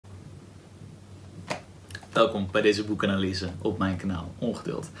welkom bij deze boekanalyse op mijn kanaal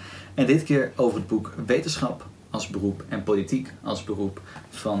Ongeduld. En dit keer over het boek Wetenschap als beroep en Politiek als beroep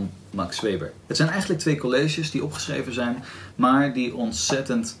van Max Weber. Het zijn eigenlijk 2 colleges die opgeschreven zijn, maar die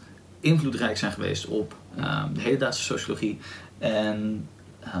ontzettend invloedrijk zijn geweest op de hedendaagse sociologie en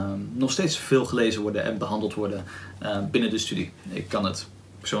nog steeds veel gelezen worden en behandeld worden binnen de studie. Ik kan het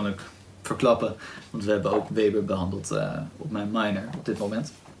persoonlijk verklappen, want we hebben ook Weber behandeld op mijn minor op dit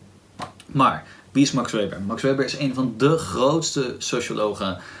moment. Maar wie is Max Weber? Max Weber is een van de grootste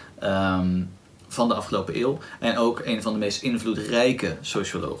sociologen van de afgelopen eeuw. En ook een van de meest invloedrijke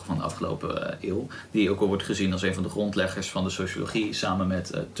sociologen van de afgelopen eeuw. Die ook al wordt gezien als een van de grondleggers van de sociologie. Samen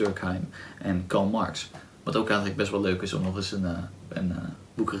met Durkheim en Karl Marx. Wat ook eigenlijk best wel leuk is om nog eens een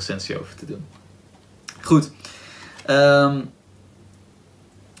boekrecensie over te doen. Goed.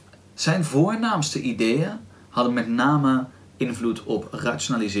 Zijn voornaamste ideeën hadden met name invloed op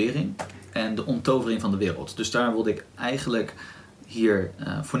rationalisering en de onttovering van de wereld. Dus daar wilde ik eigenlijk hier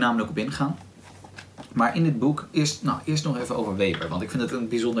voornamelijk op ingaan. Maar in dit boek eerst nog even over Weber, want ik vind het een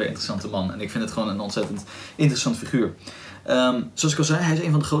bijzonder interessante man en ik vind het gewoon een ontzettend interessant figuur. Zoals ik al zei, hij is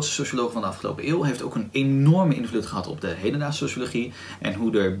een van de grootste sociologen van de afgelopen eeuw. Hij heeft ook een enorme invloed gehad op de hedendaagse sociologie en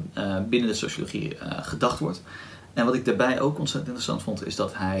hoe er binnen de sociologie gedacht wordt. En wat ik daarbij ook ontzettend interessant vond, is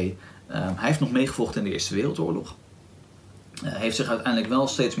dat hij heeft nog meegevochten in de Eerste Wereldoorlog. Heeft zich uiteindelijk wel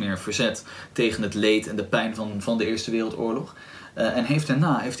steeds meer verzet tegen het leed en de pijn van de Eerste Wereldoorlog. En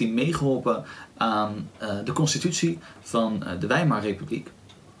daarna heeft hij meegeholpen aan de constitutie van de Weimarrepubliek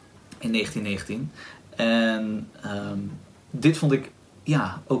in 1919. En dit vond ik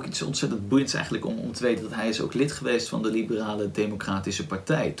ook iets ontzettend boeiends eigenlijk om te weten dat hij is ook lid geweest van de Liberale Democratische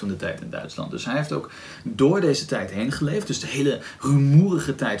Partij toen de tijd in Duitsland. Dus hij heeft ook door deze tijd heen geleefd, dus de hele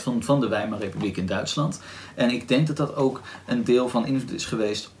rumoerige tijd van de Weimarrepubliek in Duitsland. En ik denk dat dat ook een deel van invloed is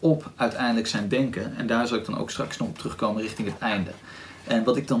geweest op uiteindelijk zijn denken. En daar zal ik dan ook straks nog op terugkomen richting het einde. En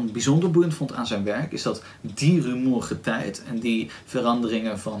wat ik dan bijzonder boeiend vond aan zijn werk is dat die rumoerige tijd en die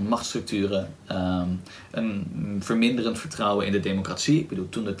veranderingen van machtsstructuren, een verminderend vertrouwen in de democratie. Ik bedoel,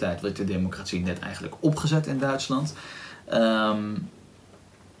 toen de tijd werd de democratie net eigenlijk opgezet in Duitsland.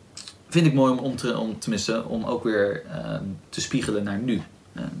 Vind ik mooi om ook weer te spiegelen naar nu.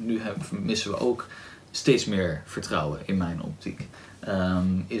 Nu missen we ook steeds meer vertrouwen in mijn optiek.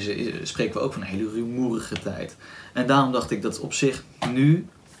 Spreken we ook van een hele rumoerige tijd. En daarom dacht ik dat op zich nu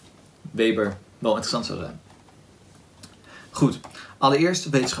Weber wel interessant zou zijn. Goed, allereerst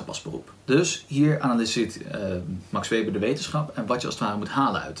wetenschap als beroep. Dus hier analyseert Max Weber de wetenschap en wat je als het ware moet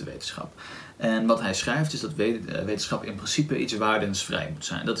halen uit de wetenschap. En wat hij schrijft is dat wetenschap in principe iets waardensvrij moet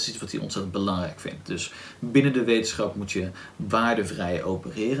zijn. Dat is iets wat hij ontzettend belangrijk vindt. Dus binnen de wetenschap moet je waardevrij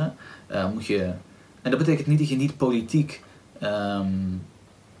opereren. En dat betekent niet dat je niet politiek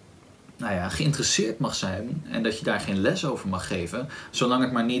geïnteresseerd mag zijn en dat je daar geen les over mag geven, zolang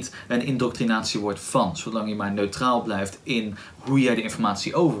het maar niet een indoctrinatie wordt van, zolang je maar neutraal blijft in hoe jij de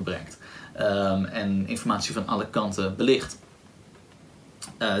informatie overbrengt en informatie van alle kanten belicht.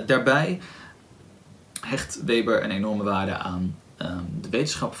 Daarbij hecht Weber een enorme waarde aan de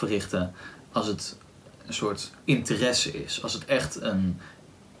wetenschap verrichten als het een soort interesse is, als het echt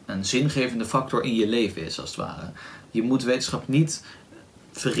een zingevende factor in je leven is, als het ware. Je moet wetenschap niet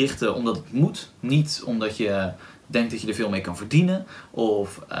verrichten omdat het moet, niet omdat je denkt dat je er veel mee kan verdienen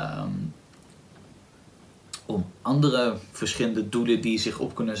of om andere verschillende doelen die zich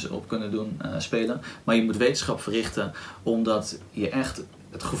op kunnen doen spelen. Maar je moet wetenschap verrichten omdat je echt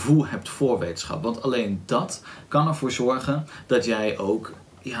het gevoel hebt voor wetenschap. Want alleen dat kan ervoor zorgen dat jij ook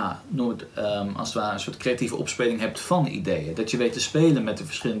als het ware een soort creatieve opspeling hebt van ideeën. Dat je weet te spelen met de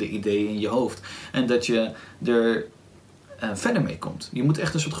verschillende ideeën in je hoofd. En dat je er verder mee komt. Je moet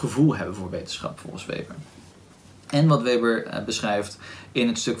echt een soort gevoel hebben voor wetenschap, volgens Weber. En wat Weber beschrijft in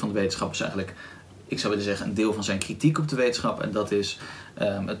het stuk van de wetenschap is eigenlijk, ik zou willen zeggen, een deel van zijn kritiek op de wetenschap. En dat is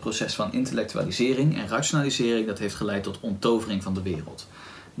het proces van intellectualisering en rationalisering. Dat heeft geleid tot onttovering van de wereld.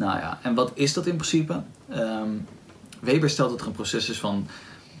 Nou ja, en wat is dat in principe? Weber stelt dat er een proces is van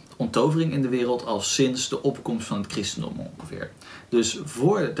onttovering in de wereld al sinds de opkomst van het christendom ongeveer. Dus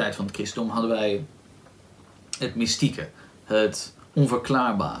voor de tijd van het christendom hadden wij het mystieke, het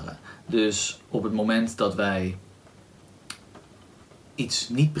onverklaarbare. Dus op het moment dat wij iets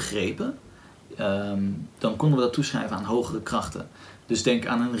niet begrepen, dan konden we dat toeschrijven aan hogere krachten. Dus denk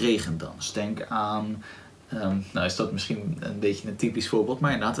aan een regendans, denk aan, is dat misschien een beetje een typisch voorbeeld,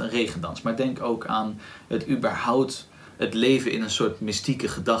 maar inderdaad een regendans. Maar denk ook aan het leven in een soort mystieke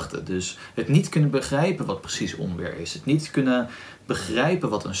gedachte. Dus het niet kunnen begrijpen wat precies onweer is. Het niet kunnen begrijpen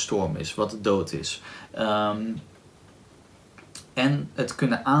wat een storm is, wat de dood is. en het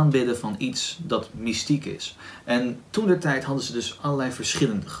kunnen aanbidden van iets dat mystiek is. En toentertijd hadden ze dus allerlei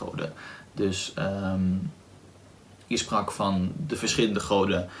verschillende goden. Dus je sprak van de verschillende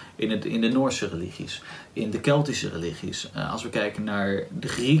goden in de Noorse religies, in de Keltische religies. Als we kijken naar de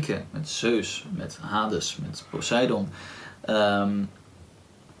Grieken, met Zeus, met Hades, met Poseidon.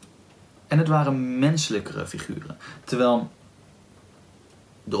 En het waren menselijkere figuren. Terwijl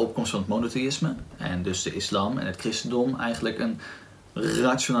de opkomst van het monotheïsme, en dus de islam en het christendom, eigenlijk een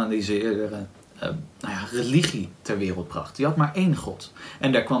rationaliseerde religie ter wereld bracht. Je had maar één god.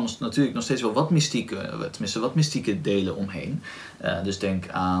 En daar kwam natuurlijk nog steeds wel wat mystieke delen omheen. Dus denk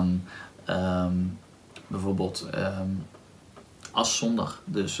aan bijvoorbeeldAszondag.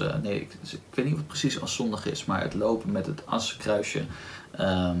 Dus ik weet niet wat preciesAszondag is, maar het lopen met het askruisje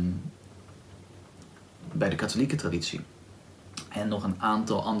bij de katholieke traditie. En nog een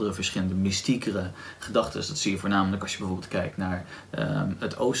aantal andere verschillende mystiekere gedachten. Dat zie je voornamelijk als je bijvoorbeeld kijkt naar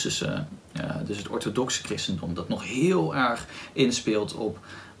het Oosterse, dus het orthodoxe christendom. Dat nog heel erg inspeelt op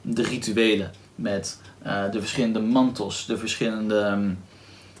de rituelen met de verschillende mantels, de verschillende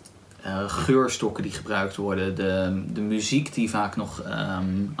geurstokken die gebruikt worden, de muziek die vaak nog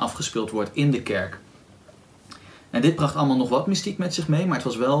afgespeeld wordt in de kerk. En dit bracht allemaal nog wat mystiek met zich mee, maar het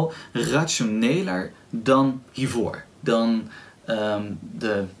was wel rationeler dan hiervoor. Dan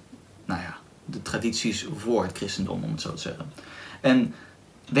de tradities voor het christendom, om het zo te zeggen. En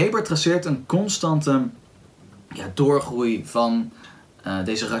Weber traceert een constante doorgroei van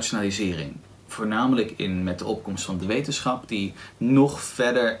deze rationalisering. Voornamelijk met de opkomst van de wetenschap, die nog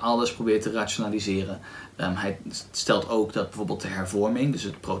verder alles probeert te rationaliseren. Hij stelt ook dat bijvoorbeeld de hervorming, dus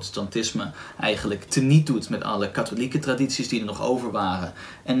het protestantisme, eigenlijk teniet doet met alle katholieke tradities die er nog over waren.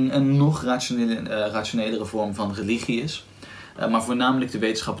 En een nog rationelere vorm van religie is. Maar voornamelijk de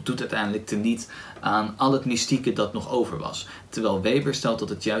wetenschap doet uiteindelijk teniet aan al het mystieke dat nog over was. Terwijl Weber stelt dat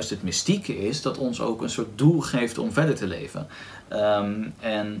het juist het mystieke is dat ons ook een soort doel geeft om verder te leven.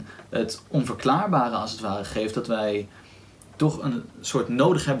 En het onverklaarbare als het ware geeft dat wij toch een soort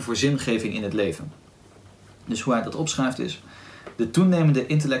nodig hebben voor zingeving in het leven. Dus hoe hij dat opschrijft is: de toenemende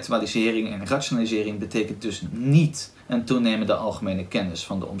intellectualisering en rationalisering betekent dus niet een toenemende algemene kennis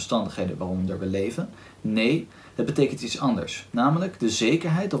van de omstandigheden waaronder we leven. Nee, het betekent iets anders. Namelijk de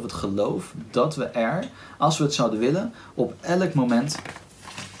zekerheid of het geloof dat we er, als we het zouden willen, op elk moment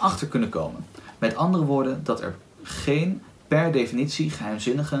achter kunnen komen. Met andere woorden, dat er geen per definitie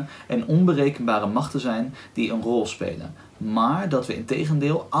geheimzinnige en onberekenbare machten zijn die een rol spelen. Maar dat we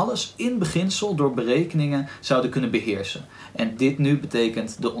integendeel alles in beginsel door berekeningen zouden kunnen beheersen. En dit nu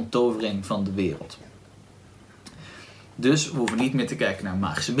betekent de onttovering van de wereld. Dus we hoeven niet meer te kijken naar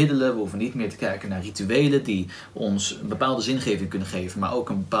magische middelen, we hoeven niet meer te kijken naar rituelen die ons een bepaalde zingeving kunnen geven, maar ook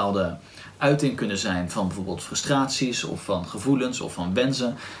een bepaalde uiting kunnen zijn van bijvoorbeeld frustraties of van gevoelens of van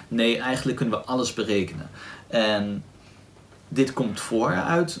wensen. Nee, eigenlijk kunnen we alles berekenen. En dit komt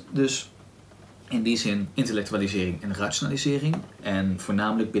vooruit dus in die zin intellectualisering en rationalisering en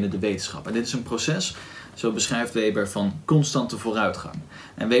voornamelijk binnen de wetenschap. En dit is een proces, zo beschrijft Weber, van constante vooruitgang.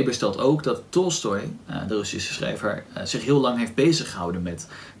 En Weber stelt ook dat Tolstoj, de Russische schrijver, zich heel lang heeft bezig gehouden met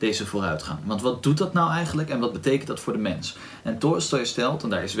deze vooruitgang. Want wat doet dat nou eigenlijk en wat betekent dat voor de mens? En Tolstoj stelt, en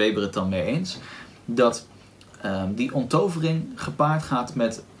daar is Weber het dan mee eens, dat die onttovering gepaard gaat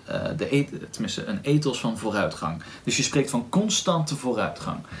met een ethos van vooruitgang. Dus je spreekt van constante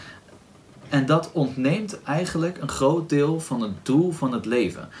vooruitgang. En dat ontneemt eigenlijk een groot deel van het doel van het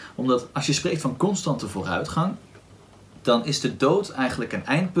leven. Omdat als je spreekt van constante vooruitgang, dan is de dood eigenlijk een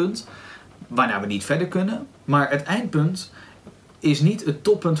eindpunt waarna we niet verder kunnen. Maar het eindpunt is niet het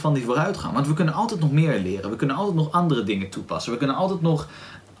toppunt van die vooruitgang. Want we kunnen altijd nog meer leren. We kunnen altijd nog andere dingen toepassen. We kunnen altijd nog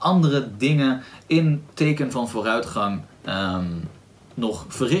andere dingen in teken van vooruitgang nog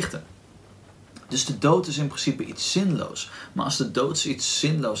verrichten. Dus de dood is in principe iets zinloos. Maar als de dood iets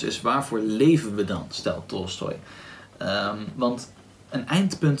zinloos is, waarvoor leven we dan, stelt Tolstoj. Want een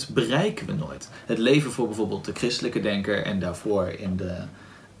eindpunt bereiken we nooit. Het leven voor bijvoorbeeld de christelijke denker en daarvoor in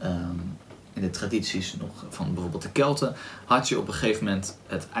de tradities nog van bijvoorbeeld de Kelten, had je op een gegeven moment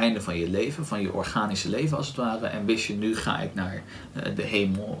het einde van je leven, van je organische leven als het ware. En wist je, nu ga ik naar de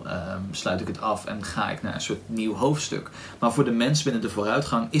hemel, sluit ik het af en ga ik naar een soort nieuw hoofdstuk. Maar voor de mens binnen de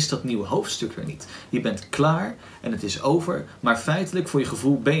vooruitgang is dat nieuwe hoofdstuk er niet. Je bent klaar en het is over, maar feitelijk voor je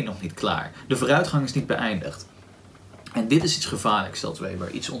gevoel ben je nog niet klaar. De vooruitgang is niet beëindigd. En dit is iets gevaarlijks, stelt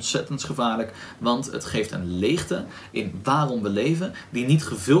Weber. Iets ontzettend gevaarlijk, want het geeft een leegte in waarom we leven, die niet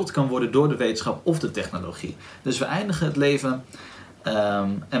gevuld kan worden door de wetenschap of de technologie. Dus we eindigen het leven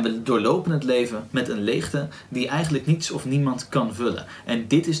en we doorlopen het leven met een leegte die eigenlijk niets of niemand kan vullen. En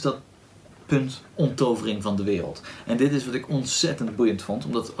dit is dat onttovering van de wereld. En dit is wat ik ontzettend boeiend vond,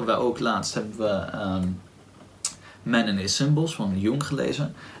 omdat wij ook laatst hebben we Man and His Symbols van Jung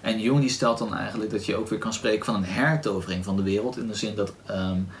gelezen. En Jung die stelt dan eigenlijk dat je ook weer kan spreken van een hertovering van de wereld, in de zin dat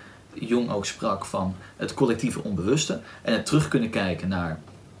Jung ook sprak van het collectieve onbewuste en het terug kunnen kijken naar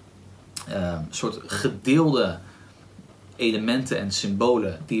soort gedeelde elementen en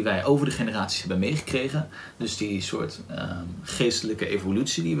symbolen die wij over de generaties hebben meegekregen. Dus die soort geestelijke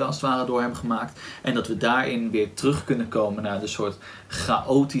evolutie die we als het ware door hebben gemaakt. En dat we daarin weer terug kunnen komen naar de soort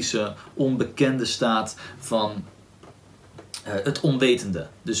chaotische, onbekende staat van het onwetende.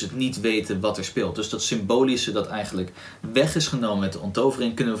 Dus het niet weten wat er speelt. Dus dat symbolische dat eigenlijk weg is genomen met de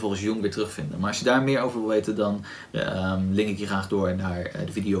onttovering kunnen we volgens Jung weer terugvinden. Maar als je daar meer over wil weten, dan link ik je graag door naar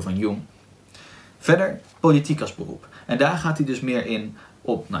de video van Jung. Verder, politiek als beroep. En daar gaat hij dus meer in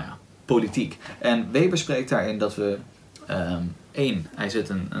op, politiek. En Weber spreekt daarin dat we, hij zet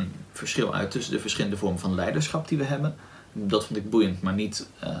een verschil uit tussen de verschillende vormen van leiderschap die we hebben. Dat vond ik boeiend, maar niet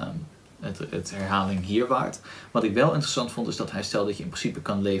het herhaling hier waard. Wat ik wel interessant vond, is dat hij stelt dat je in principe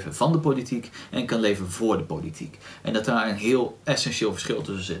kan leven van de politiek en kan leven voor de politiek. En dat daar een heel essentieel verschil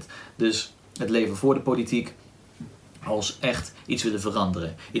tussen zit. Dus het leven voor de politiek als echt iets willen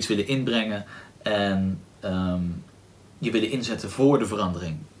veranderen, iets willen inbrengen en je willen inzetten voor de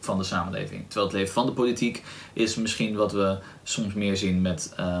verandering van de samenleving. Terwijl het leven van de politiek is misschien wat we soms meer zien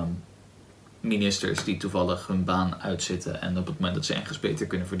met ministers die toevallig hun baan uitzitten en op het moment dat ze ergens beter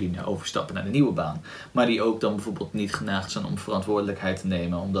kunnen verdienen overstappen naar de nieuwe baan. Maar die ook dan bijvoorbeeld niet geneigd zijn om verantwoordelijkheid te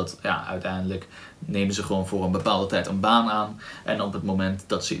nemen, omdat uiteindelijk nemen ze gewoon voor een bepaalde tijd een baan aan en op het moment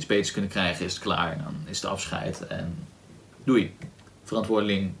dat ze iets beters kunnen krijgen is het klaar. Dan is het afscheid en doei.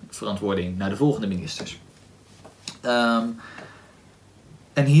 Verantwoording naar de volgende ministers.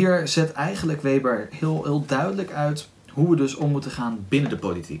 En hier zet eigenlijk Weber heel duidelijk uit hoe we dus om moeten gaan binnen de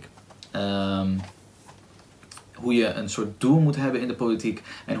politiek. Hoe je een soort doel moet hebben in de politiek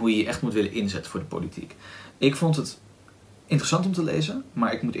en hoe je je echt moet willen inzetten voor de politiek. Ik vond het interessant om te lezen,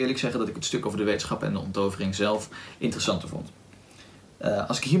 maar ik moet eerlijk zeggen dat ik het stuk over de wetenschap en de onttovering zelf interessanter vond.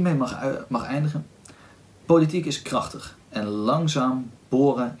 Als ik hiermee mag eindigen. Politiek is krachtig en langzaam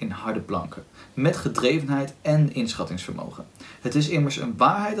boren in harde planken, met gedrevenheid en inschattingsvermogen. Het is immers een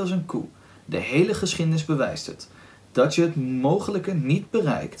waarheid als een koe. De hele geschiedenis bewijst het. Dat je het mogelijke niet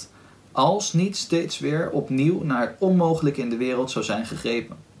bereikt, als niet steeds weer opnieuw naar het onmogelijke in de wereld zou zijn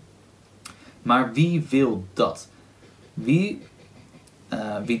gegrepen. Maar wie wil dat? Wie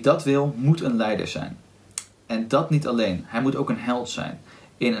dat wil, moet een leider zijn. En dat niet alleen. Hij moet ook een held zijn.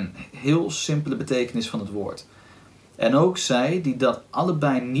 In een heel simpele betekenis van het woord. En ook zij die dat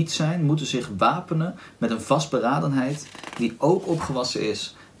allebei niet zijn, moeten zich wapenen met een vastberadenheid die ook opgewassen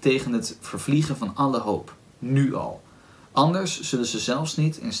is tegen het vervliegen van alle hoop. Nu al. Anders zullen ze zelfs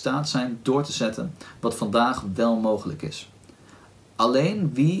niet in staat zijn door te zetten wat vandaag wel mogelijk is.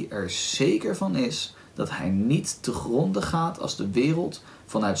 Alleen wie er zeker van is dat hij niet te gronde gaat als de wereld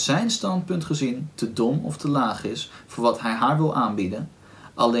vanuit zijn standpunt gezien te dom of te laag is voor wat hij haar wil aanbieden.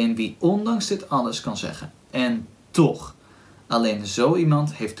 Alleen wie ondanks dit alles kan zeggen, en toch, alleen zo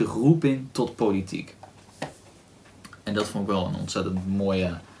iemand heeft de roeping tot politiek. En dat vond ik wel een ontzettend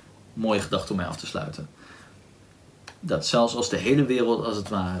mooie gedachte om mee af te sluiten. Dat zelfs als de hele wereld als het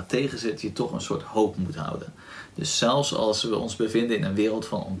ware tegen zit, je toch een soort hoop moet houden. Dus zelfs als we ons bevinden in een wereld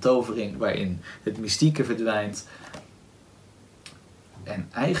van onttovering, waarin het mystieke verdwijnt en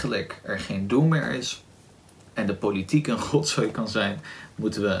eigenlijk er geen doel meer is en de politiek een rotzooi kan zijn,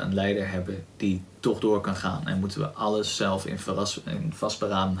 moeten we een leider hebben die toch door kan gaan en moeten we alles zelf in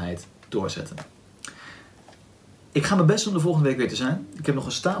vastberadenheid doorzetten. Ik ga mijn best doen de volgende week weer te zijn. Ik heb nog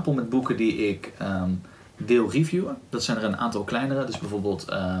een stapel met boeken die ik wil reviewen. Dat zijn er een aantal kleinere, dus bijvoorbeeld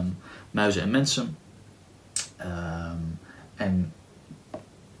Muizen en Mensen. En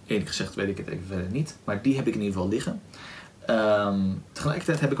eerlijk gezegd weet ik het even verder niet, maar die heb ik in ieder geval liggen.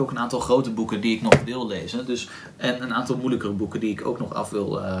 Tegelijkertijd heb ik ook een aantal grote boeken die ik nog wil lezen. En een aantal moeilijkere boeken die ik ook nog af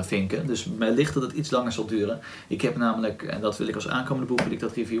wil vinken. Dus wellicht dat het iets langer zal duren. Ik heb namelijk, en dat wil ik als aankomende boek wil ik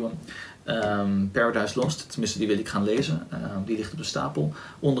dat reviewen, Paradise Lost. Tenminste, die wil ik gaan lezen. Die ligt op de stapel.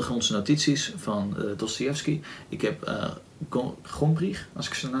 Ondergrondse notities van Dostoevsky. Ik heb Gombrich, als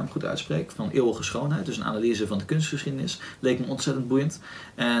ik zijn naam goed uitspreek, van Eeuwige Schoonheid. Dus een analyse van de kunstgeschiedenis. Leek me ontzettend boeiend.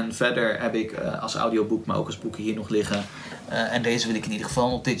 En verder heb ik als audioboek, maar ook als boeken hier nog liggen. En deze wil ik in ieder geval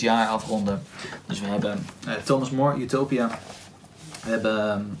nog dit jaar afronden. Dus we hebben Thomas More, Utopia. We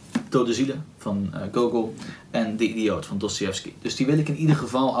hebben Dode Zielen van Gogol. En De Idioot van Dostoevsky. Dus die wil ik in ieder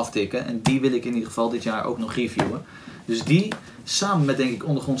geval aftikken. En die wil ik in ieder geval dit jaar ook nog reviewen. Dus die, samen met denk ik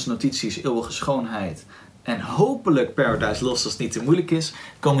Ondergrondse Notities, Eeuwige Schoonheid En hopelijk Paradise Lost als het niet te moeilijk is.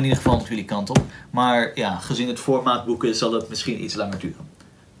 Komen in ieder geval op jullie kant op. Maar ja, gezien het formaat boeken zal het misschien iets langer duren.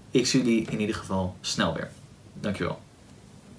 Ik zie jullie in ieder geval snel weer. Dankjewel.